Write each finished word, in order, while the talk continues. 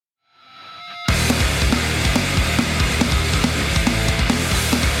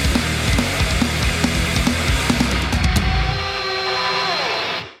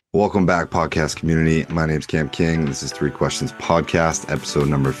Welcome back, podcast community. My name's Cam King. This is Three Questions Podcast, episode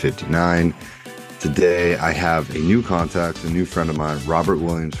number 59. Today, I have a new contact, a new friend of mine, Robert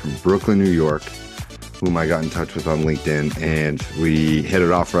Williams from Brooklyn, New York, whom I got in touch with on LinkedIn, and we hit it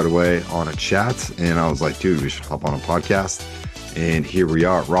off right away on a chat, and I was like, dude, we should hop on a podcast, and here we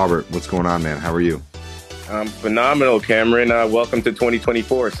are. Robert, what's going on, man? How are you? Phenomenal, Cameron. Welcome to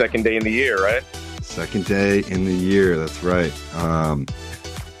 2024, second day in the year, right? Second day in the year, that's right.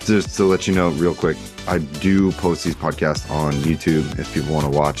 Just to let you know real quick, I do post these podcasts on YouTube if people want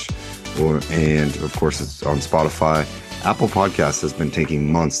to watch, and of course it's on Spotify. Apple Podcasts has been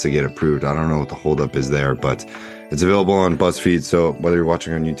taking months to get approved. I don't know what the holdup is there, but it's available on BuzzFeed. So whether you're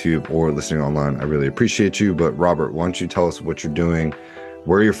watching on YouTube or listening online, I really appreciate you. But Robert, why don't you tell us what you're doing,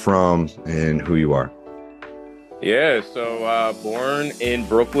 where you're from, and who you are? Yeah, so born in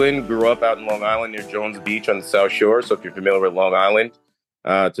Brooklyn, grew up out in Long Island near Jones Beach on the South Shore. So if you're familiar with Long Island,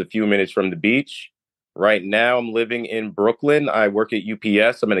 it's a few minutes from the beach. Right now, I'm living in Brooklyn. I work at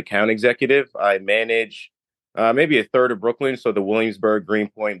UPS. I'm an account executive. I manage maybe a third of Brooklyn, so the Williamsburg,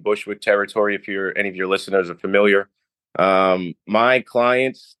 Greenpoint, Bushwick territory, if any of your listeners are familiar. My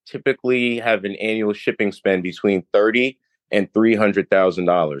clients typically have an annual shipping spend between $30,000 and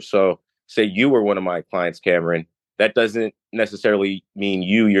 $300,000. So say you were one of my clients, Cameron, that doesn't necessarily mean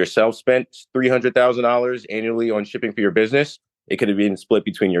you yourself spent $300,000 annually on shipping for your business. It could have been split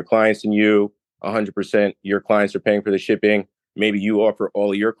between your clients and you. 100% your clients are paying for the shipping. Maybe you offer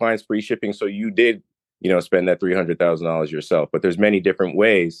all of your clients free shipping, so you did, spend that $300,000 yourself. But there's many different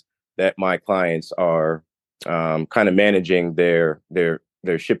ways that my clients are kind of managing their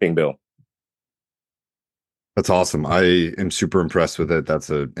shipping bill. That's awesome. I am super impressed with it. That's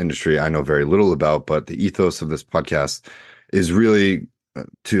an industry I know very little about, but the ethos of this podcast is really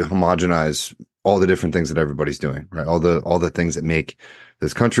to homogenize all the different things that everybody's doing, right? All the things that make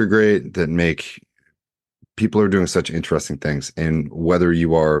this country great, that make people are doing such interesting things. And whether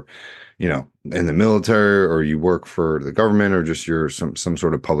you are, in the military, or you work for the government, or just you're some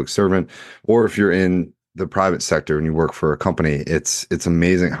sort of public servant, or if you're in the private sector and you work for a company, it's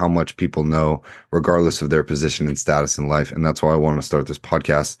amazing how much people know, regardless of their position and status in life. And that's why I want to start this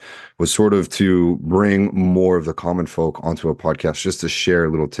podcast, was sort of to bring more of the common folk onto a podcast, just to share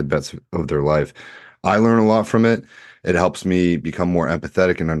little tidbits of their life. I learn a lot from it. It helps me become more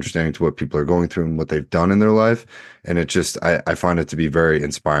empathetic and understanding to what people are going through and what they've done in their life. And it just, I find it to be very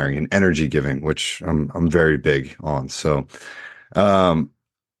inspiring and energy giving, which I'm very big on. So,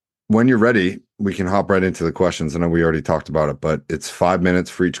 when you're ready, we can hop right into the questions. I know we already talked about it, but it's 5 minutes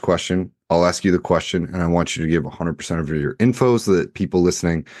for each question. I'll ask you the question, and I want you to give 100% of your info so that people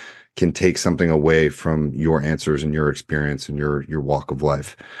listening can take something away from your answers and your experience and your walk of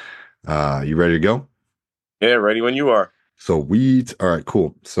life. You ready to go? Yeah, ready when you are. All right,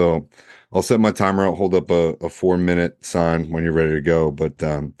 cool. So I'll set my timer. I'll hold up a 4-minute sign when you're ready to go. But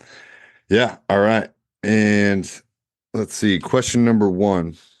yeah, all right. And let's see. Question number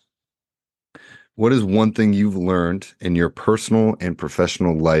 1. What is one thing you've learned in your personal and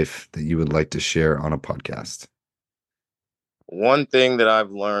professional life that you would like to share on a podcast? One thing that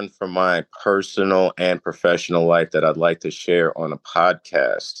I've learned from my personal and professional life that I'd like to share on a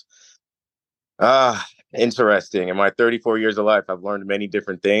podcast. Interesting. In my 34 years of life, I've learned many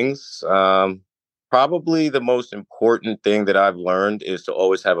different things. Probably the most important thing that I've learned is to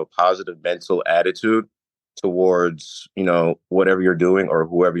always have a positive mental attitude towards, whatever you're doing or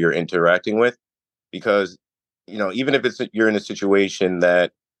whoever you're interacting with. Because, even if you're in a situation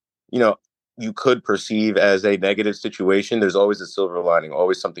that, you could perceive as a negative situation, there's always a silver lining,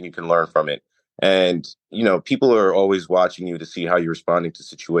 always something you can learn from it. And, people are always watching you to see how you're responding to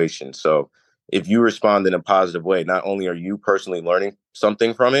situations. So if you respond in a positive way, not only are you personally learning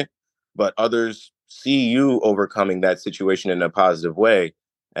something from it, but others see you overcoming that situation in a positive way.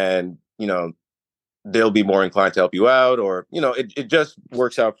 And, they'll be more inclined to help you out, or, it just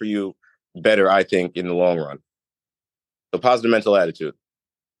works out for you better, I think, in the long run. The positive mental attitude.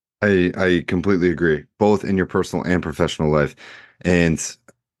 I completely agree, both in your personal and professional life. And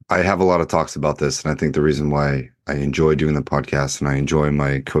I have a lot of talks about this. And I think the reason why I enjoy doing the podcast and I enjoy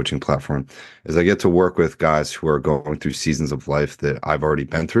my coaching platform is I get to work with guys who are going through seasons of life that I've already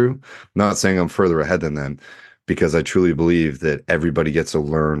been through. I'm not saying I'm further ahead than them, because I truly believe that everybody gets to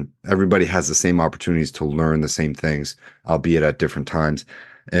learn. Everybody has the same opportunities to learn the same things, albeit at different times.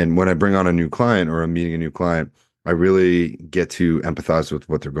 And when I bring on a new client, or I'm meeting a new client, I really get to empathize with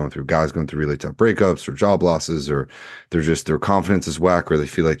what they're going through. Guys going through really tough breakups or job losses, or their confidence is whack, or they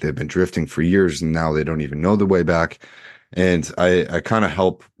feel like they've been drifting for years and now they don't even know the way back. And I kind of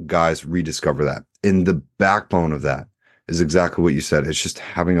help guys rediscover that. And the backbone of that is exactly what you said. It's just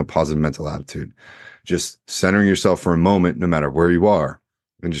having a positive mental attitude, just centering yourself for a moment, no matter where you are,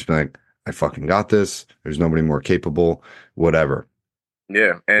 and just be like, I fucking got this. There's nobody more capable, whatever.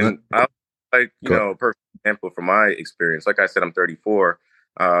 Yeah, Let- and I like Go. a perfect example from my experience. Like I said, I'm 34.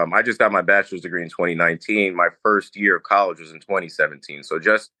 I just got my bachelor's degree in 2019. My first year of college was in 2017. So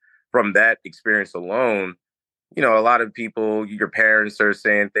just from that experience alone, a lot of people, your parents are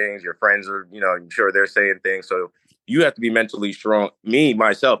saying things, your friends are, I'm sure they're saying things. So you have to be mentally strong. Me,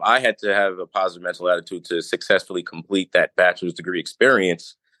 myself, I had to have a positive mental attitude to successfully complete that bachelor's degree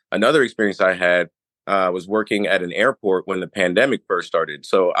experience. Another experience I had was working at an airport when the pandemic first started.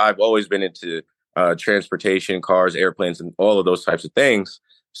 So I've always been into transportation, cars, airplanes, and all of those types of things.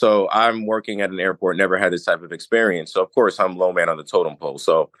 So I'm working at an airport, never had this type of experience. So of course I'm low man on the totem pole.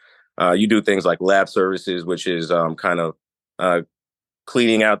 So you do things like lab services, which is kind of uh,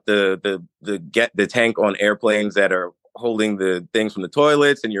 cleaning out the tank on airplanes that are holding the things from the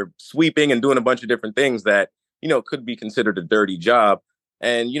toilets, and you're sweeping and doing a bunch of different things that could be considered a dirty job.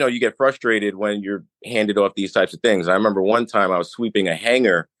 And you get frustrated when you're handed off these types of things. I remember one time I was sweeping a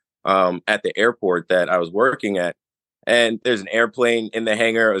hangar at the airport that I was working at, and there's an airplane in the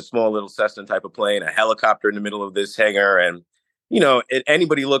hangar, a small little Cessna type of plane, a helicopter in the middle of this hangar, and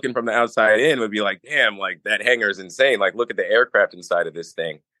anybody looking from the outside in would be like, damn, like that hangar is insane. Like, look at the aircraft inside of this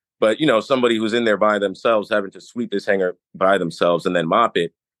thing. But, somebody who's in there by themselves having to sweep this hangar by themselves and then mop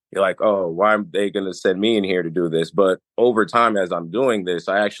it, you're like, oh, why are they going to send me in here to do this? But over time, as I'm doing this,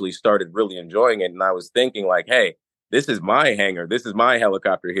 I actually started really enjoying it. And I was thinking, like, hey, this is my hangar. This is my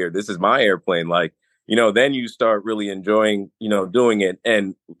helicopter here. This is my airplane. Like, then you start really enjoying, doing it.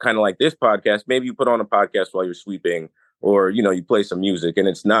 And kind of like this podcast, maybe you put on a podcast while you're sweeping, or you play some music, and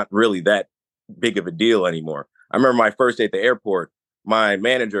it's not really that big of a deal anymore. I remember my first day at the airport, my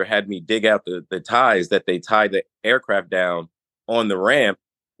manager had me dig out the ties that they tie the aircraft down on the ramp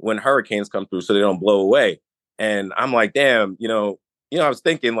when hurricanes come through so they don't blow away. And I'm like, damn, I was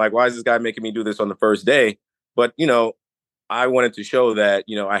thinking, like, why is this guy making me do this on the first day? But I wanted to show that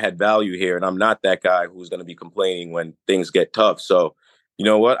I had value here, and I'm not that guy who's going to be complaining when things get tough. So you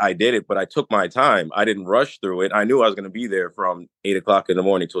know what? I did it, but I took my time. I didn't rush through it. I knew I was going to be there from 8 o'clock in the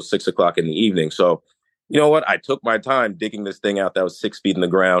morning till 6 o'clock in the evening. So, you know what? I took my time digging this thing out that was 6 feet in the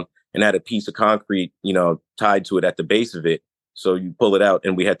ground and had a piece of concrete, tied to it at the base of it. So you pull it out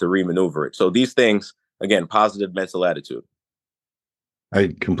and we had to remaneuver it. So these things, again, positive mental attitude.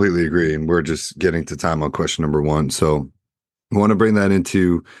 I completely agree. And we're just getting to time on question number one. So I want to bring that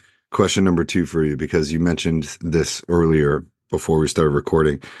into question number two for you, because you mentioned this earlier before we started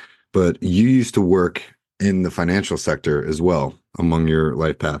recording, but you used to work in the financial sector as well among your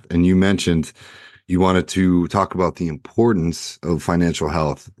life path. And you mentioned you wanted to talk about the importance of financial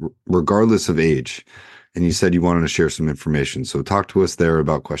health, regardless of age. And you said you wanted to share some information. So talk to us there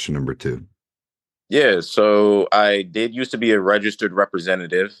about question number two. Yeah, so I did used to be a registered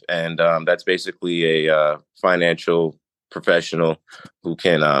representative, and that's basically a financial professional who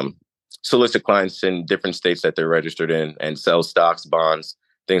can solicit clients in different states that they're registered in and sell stocks, bonds,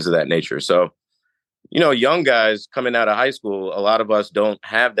 things of that nature. So, young guys coming out of high school, a lot of us don't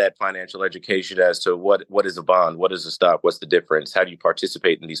have that financial education as to what is a bond, what is a stock, what's the difference, how do you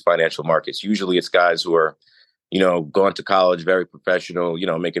participate in these financial markets. Usually it's guys who are going to college, very professional,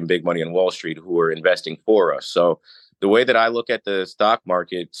 making big money on Wall Street, who are investing for us. So the way that I look at the stock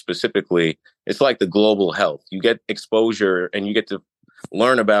market specifically, it's like the global health. You get exposure and you get to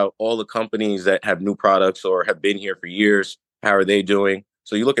learn about all the companies that have new products or have been here for years. How are they doing?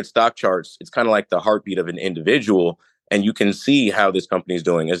 So you look at stock charts, it's kind of like the heartbeat of an individual, and you can see how this company is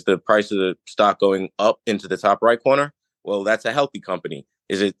doing. Is the price of the stock going up into the top right corner? Well, that's a healthy company.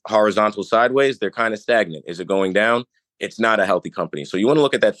 Is it horizontal sideways? They're kind of stagnant. Is it going down? It's not a healthy company. So you want to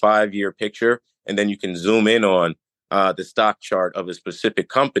look at that 5-year picture, and then you can zoom in on the stock chart of a specific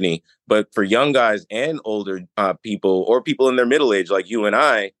company. But for young guys and older people, or people in their middle age like you and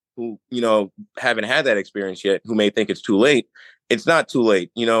I, who haven't had that experience yet, who may think it's too late, it's not too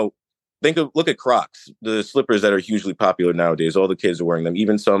late. Look at Crocs, the slippers that are hugely popular nowadays. All the kids are wearing them.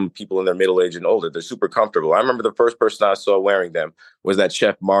 Even some people in their middle age and older, they're super comfortable. I remember the first person I saw wearing them was that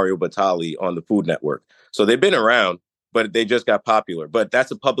chef Mario Batali on the Food Network. So they've been around, but they just got popular. But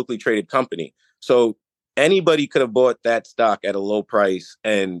that's a publicly traded company. So anybody could have bought that stock at a low price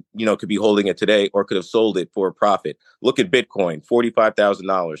and, could be holding it today, or could have sold it for a profit. Look at Bitcoin,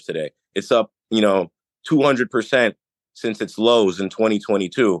 $45,000 today. It's up, 200% since its lows in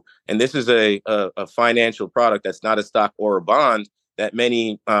 2022. And this is a financial product that's not a stock or a bond that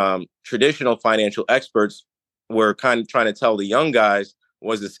many traditional financial experts were kind of trying to tell the young guys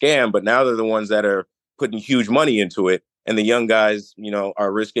was a scam. But now they're the ones that are putting huge money into it. and the young guys,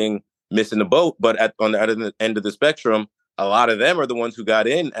 are risking missing the boat. But on the other end of the spectrum, a lot of them are the ones who got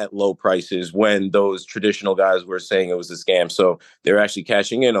in at low prices when those traditional guys were saying it was a scam. So they're actually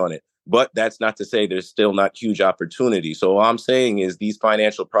cashing in on it. But that's not to say there's still not huge opportunity. So all I'm saying is these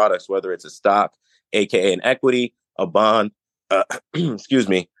financial products, whether it's a stock, aka an equity, a bond, excuse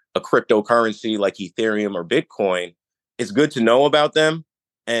me, a cryptocurrency like Ethereum or Bitcoin, it's good to know about them.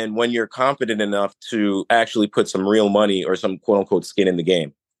 And when you're confident enough to actually put some real money or some quote unquote skin in the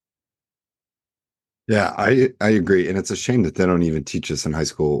game. Yeah, I agree. And it's a shame that they don't even teach us in high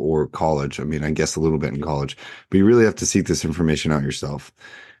school or college. I mean, I guess a little bit in college, but you really have to seek this information out yourself.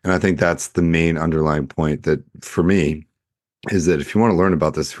 And I think that's the main underlying point that for me is that if you want to learn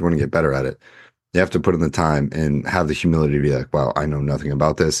about this, if you want to get better at it, you have to put in the time and have the humility to be like, wow, I know nothing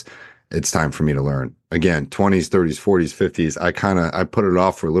about this. It's time for me to learn. Again, 20s, 30s, 40s, 50s, I put it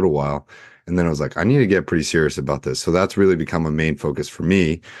off for a little while. And then I was like, I need to get pretty serious about this. So that's really become a main focus for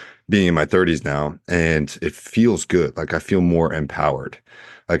me being in my 30s now. And it feels good. Like I feel more empowered.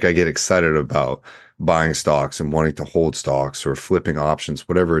 Like I get excited about buying stocks and wanting to hold stocks or flipping options,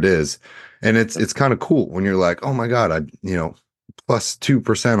 whatever it is. And it's kind of cool when you're like, oh my God, plus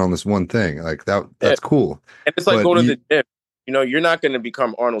 2% on this one thing. Like Yeah. that's cool. And it's like But going to the gym. You're not going to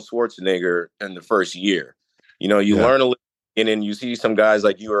become Arnold Schwarzenegger in the first year. You yeah, learn a little, and then you see some guys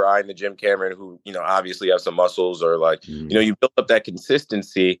like you or I in the gym, Cameron, who, obviously have some muscles or like, mhm, you build up that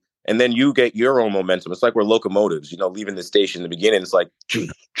consistency and then you get your own momentum. It's like we're locomotives, leaving the station in the beginning. It's like,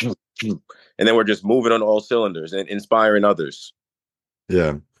 and then we're just moving on all cylinders and inspiring others.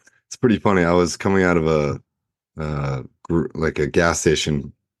 yeah. It's pretty funny. I was coming out of like a gas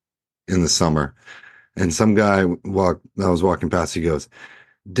station in the summer, and some guy I was walking past, he goes,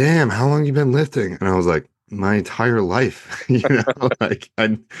 "Damn, how long you been lifting?" And I was like, "My entire life." Like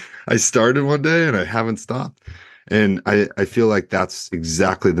I started one day and I haven't stopped. And I feel like that's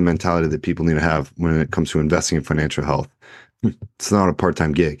exactly the mentality that people need to have when it comes to investing in financial health. It's not a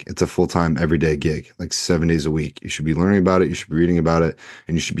part-time gig. It's a full-time everyday gig, like 7 days a week. You should be learning about it. You should be reading about it,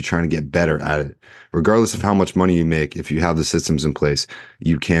 and you should be trying to get better at it. Regardless of how much money you make, if you have the systems in place,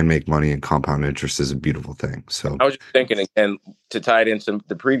 you can make money, and compound interest is a beautiful thing. So, I was just thinking, again, to tie it into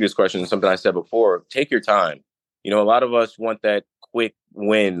the previous question, something I said before, take your time. A lot of us want that quick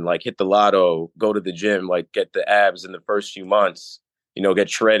win, like hit the lotto, go to the gym, like get the abs in the first few months, get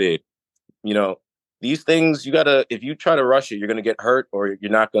shredded. You know, these things if you try to rush it, you're going to get hurt or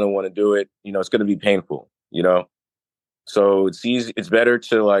you're not going to want to do it. It's going to be painful. So it's easy. It's better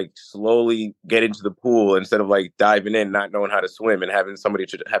to like slowly get into the pool instead of like diving in, not knowing how to swim and having somebody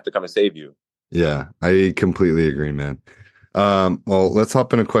to have to come and save you. yeah, I completely agree, man. Well, let's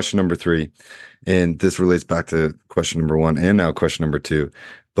hop into question number three. And this relates back to question number one and now question number two.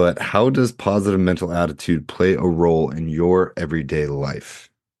 But how does positive mental attitude play a role in your everyday life?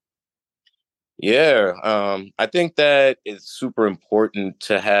 Yeah, I think that it's super important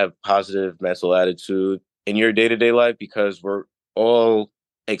to have positive mental attitude in your day to day life because we're all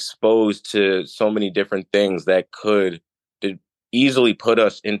exposed to so many different things that could easily put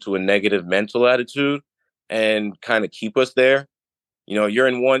us into a negative mental attitude and kind of keep us there.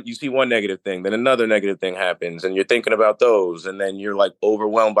 You see one negative thing, then another negative thing happens, and you're thinking about those, and then you're like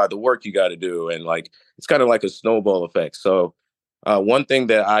overwhelmed by the work you got to do, and like it's kind of like a snowball effect. So, one thing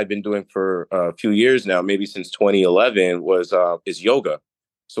that I've been doing for a few years now, maybe since 2011, is yoga.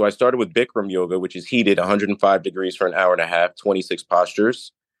 So I started with Bikram yoga, which is heated 105 degrees for an hour and a half, 26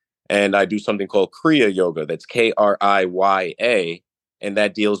 postures, and I do something called Kriya yoga. That's Kriya, and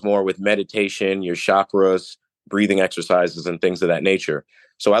that deals more with meditation, your chakras, breathing exercises, and things of that nature.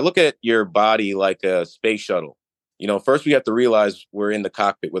 So I look at your body like a space shuttle. First we have to realize we're in the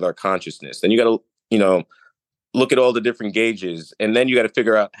cockpit with our consciousness. Then you got to, look at all the different gauges, and then you got to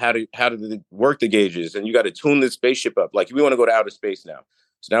figure out how to work the gauges, and you got to tune the spaceship up. Like we want to go to outer space now,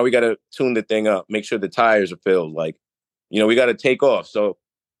 so now we got to tune the thing up, make sure the tires are filled. Like, we got to take off. So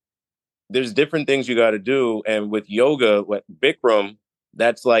there's different things you got to do. And with yoga, like Bikram,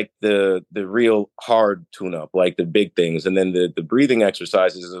 that's like the real hard tune up, like the big things. And then the breathing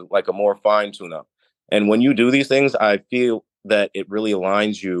exercises is like a more fine tune up. And when you do these things, I feel that it really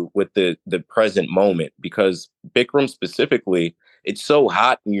aligns you with the present moment because Bikram specifically, it's so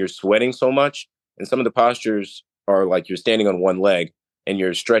hot and you're sweating so much. And some of the postures are like you're standing on one leg and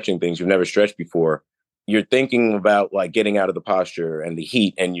you're stretching things you've never stretched before. You're thinking about like getting out of the posture and the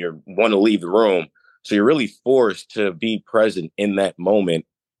heat and you want to leave the room. So you're really forced to be present in that moment.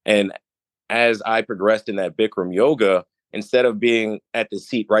 And as I progressed in that Bikram yoga, instead of being at the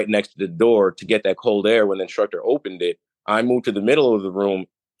seat right next to the door to get that cold air when the instructor opened it, I moved to the middle of the room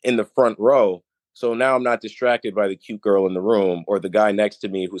in the front row So now I'm not distracted by the cute girl in the room or the guy next to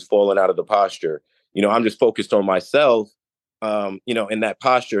me who's fallen out of the posture. I'm just focused on myself, in that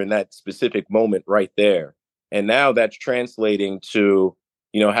posture, in that specific moment right there. And now that's translating to,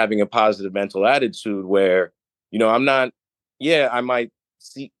 having a positive mental attitude where, I'm not, yeah, I might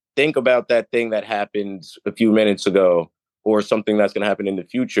think about that thing that happened a few minutes ago or something that's going to happen in the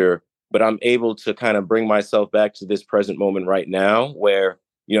future, but I'm able to kind of bring myself back to this present moment right now where,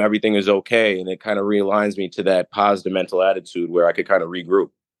 everything is okay. And it kind of realigns me to that positive mental attitude where I could kind of regroup.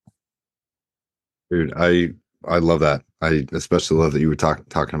 Dude, I love that. I especially love that you were talking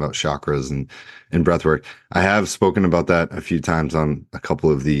about chakras and breath work. I have spoken about that a few times on a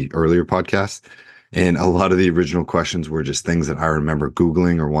couple of the earlier podcasts, and a lot of the original questions were just things that I remember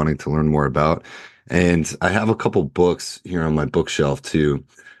Googling or wanting to learn more about. And I have a couple books here on my bookshelf too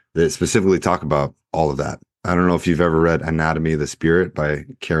that specifically talk about all of that. I don't know if you've ever read Anatomy of the Spirit by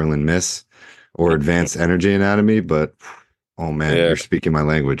Carolyn Miss or Advanced Energy Anatomy, but oh man, Yeah. you're speaking my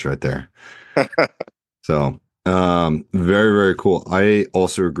language right there. So, very, very cool. I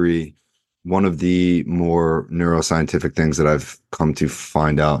also agree. One of the more neuroscientific things that I've come to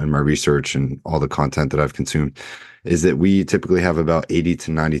find out in my research and all the content that I've consumed is that we typically have about 80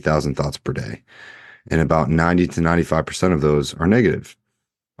 to 90,000 thoughts per day, and about 90 to 95% of those are negative.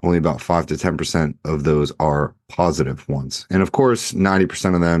 Only about 5 to 10% of those are positive ones. And of course,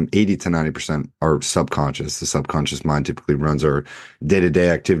 90% of them, 80 to 90% are subconscious. The subconscious mind typically runs our day-to-day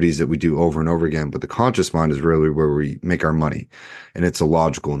activities that we do over and over again. But the conscious mind is really where we make our money. And it's a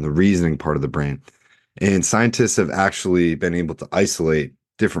logical and the reasoning part of the brain. And scientists have actually been able to isolate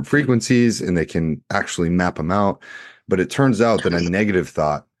different frequencies and they can actually map them out. But it turns out that a negative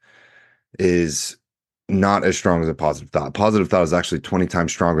thought is not as strong as a positive thought. Positive thought is actually 20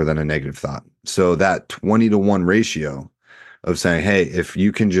 times stronger than a negative thought. So that 20-to-1 ratio of saying, hey, if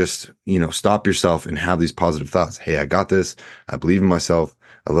you can just, stop yourself and have these positive thoughts. Hey, I got this. I believe in myself.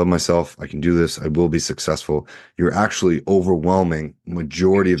 I love myself. I can do this. I will be successful. You're actually overwhelming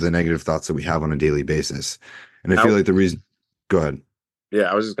majority of the negative thoughts that we have on a daily basis. And I feel like the reason, go ahead.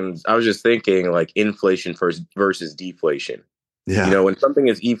 Yeah, I was just thinking like inflation versus deflation. Yeah. When something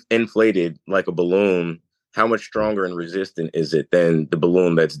is inflated like a balloon, how much stronger and resistant is it than the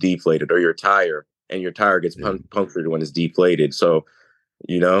balloon that's deflated, or your tire, and your tire gets punctured when it's deflated? So,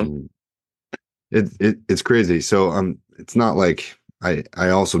 Mm. It's crazy. So it's not like I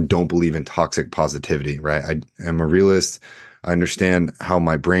also don't believe in toxic positivity, right? I am a realist. I understand how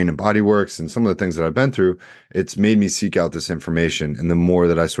my brain and body works and some of the things that I've been through. It's made me seek out this information. And the more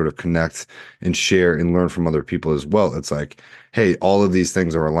that I sort of connect and share and learn from other people as well, it's like, hey, all of these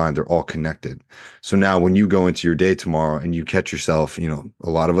things are aligned. They're all connected. So now when you go into your day tomorrow and you catch yourself, a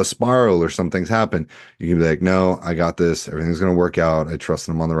lot of us spiral or some things happen, you can be like, no, I got this. Everything's going to work out. I trust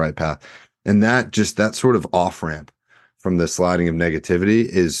that I'm on the right path. And that sort of off ramp from the sliding of negativity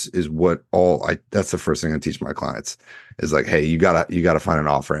is what that's the first thing I teach my clients is like, hey, you gotta find an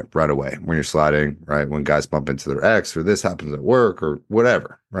off ramp right away when you're sliding, right? When guys bump into their ex or this happens at work or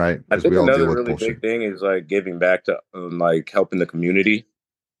whatever, right? I Because think we all deal another with really bullshit. big thing is like giving back to like helping the community.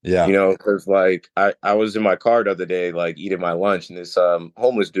 Yeah. Because like I was in my car the other day, like eating my lunch, and this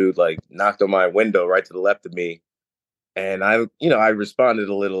homeless dude like knocked on my window right to the left of me. And I responded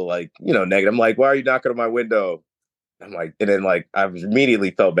a little like, negative. I'm like, why are you knocking on my window? I'm like, and then like I immediately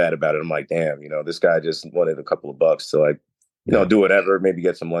felt bad about it. I'm like, damn, this guy just wanted a couple of bucks to like, Yeah. do whatever, maybe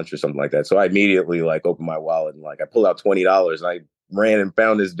get some lunch or something like that. So I immediately like opened my wallet and like I pulled out $20 and I ran and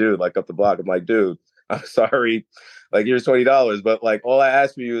found this dude like up the block. I'm like, dude, I'm sorry. Like here's $20. But like all I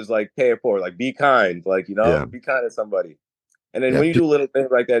ask for you is like pay it forward. Like be kind. Like, Yeah. be kind to somebody. And then Yeah. when you do little things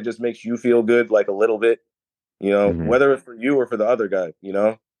like that, it just makes you feel good like a little bit, Mhm. whether it's for you or for the other guy.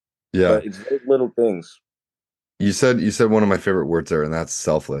 Yeah. But it's those little things. You said one of my favorite words there, and that's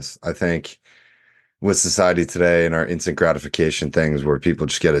selfless. I think with society today and our instant gratification things where people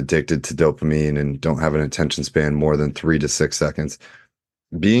just get addicted to dopamine and don't have an attention span more than 3 to 6 seconds.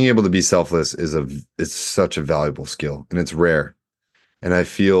 Being able to be selfless is such a valuable skill and it's rare. And I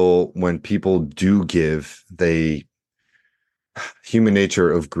feel when people do give, human nature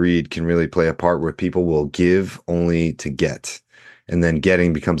of greed can really play a part where people will give only to get. And then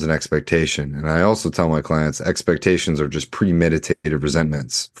getting becomes an expectation. And I also tell my clients expectations are just premeditated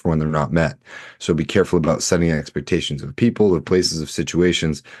resentments for when they're not met. So be careful about setting expectations of people, of places, of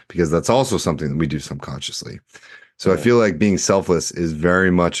situations, because that's also something that we do subconsciously. So I feel like being selfless is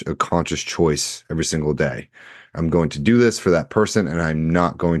very much a conscious choice every single day. I'm going to do this for that person and I'm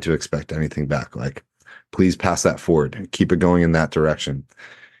not going to expect anything back. Like, please pass that forward and keep it going in that direction.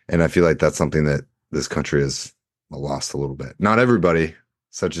 And I feel like that's something that this country has lost a little bit. Not everybody,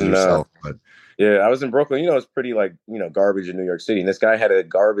 such as No. yourself, but Yeah, I was in Brooklyn. It's pretty like, garbage in New York City. And this guy had a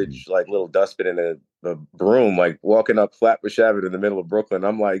garbage like little dustbin and a broom, like walking up Flatbush Avenue in the middle of Brooklyn.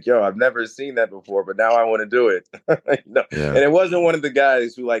 I'm like, yo, I've never seen that before, but now I want to do it. Yeah. And it wasn't one of the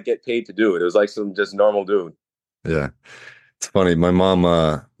guys who like get paid to do it. It was like some just normal dude. Yeah. It's funny. My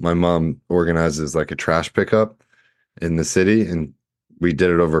mom organizes like a trash pickup in the city, and we did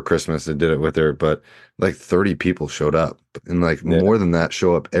it over Christmas and did it with her, but like 30 people showed up, and like Yeah, more than that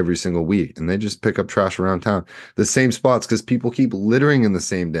show up every single week, and they just pick up trash around town, the same spots, because people keep littering in the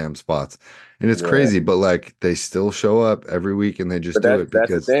same damn spots. And it's yeah. crazy, but like they still show up every week and they just But do that's it that's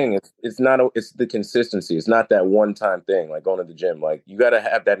the because thing. It's the consistency. It's not that one time thing like going to the gym. Like you got to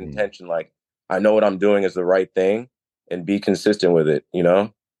have that Mm, intention. Like I know what I'm doing is the right thing, and be consistent with it. You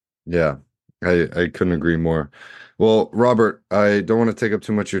know. yeah, I couldn't agree more. Well, Robert, I don't want to take up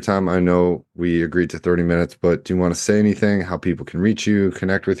too much of your time. I know we agreed to 30 minutes, but do you want to say anything, how people can reach you,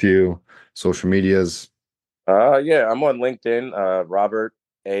 connect with you, social medias? Yeah, I'm on LinkedIn, Robert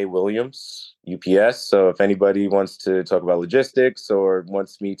A. Williams, UPS. So if anybody wants to talk about logistics or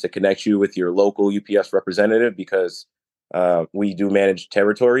wants me to connect you with your local UPS representative, because we do manage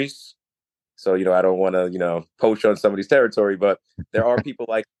territories. So, I don't want to, poach on somebody's territory, but there are people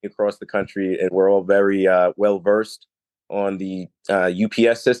like me across the country, and we're all very well versed on the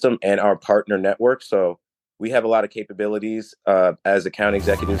UPS system and our partner network. So we have a lot of capabilities as account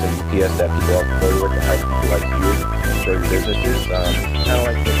executives in UPS that people are familiar with to help people like you grow your businesses. Kind of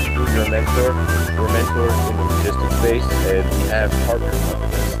like you're a mentor. We're mentors in the logistics space, and we have partner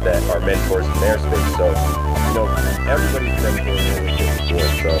companies that are mentors in their space. So, everybody's mentor in the logistics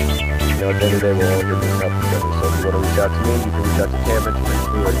world. So, at the end of the day, we're all here to help each other. So if you want to reach out to me, you can reach out to Cameron, to reach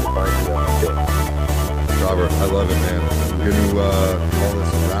me, or you can find me on LinkedIn. Robert, I love it, man. I'm going to call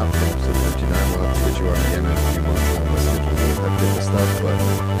this a wrap for episode 59. We'll have to get you on again in a few months when the schedule with that fitness stuff, but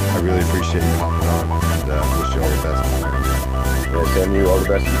I really appreciate you hopping on, and wish you all the best. Yeah, send you all the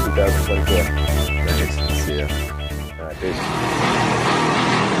best in 2024. Thanks. See ya. All right, peace.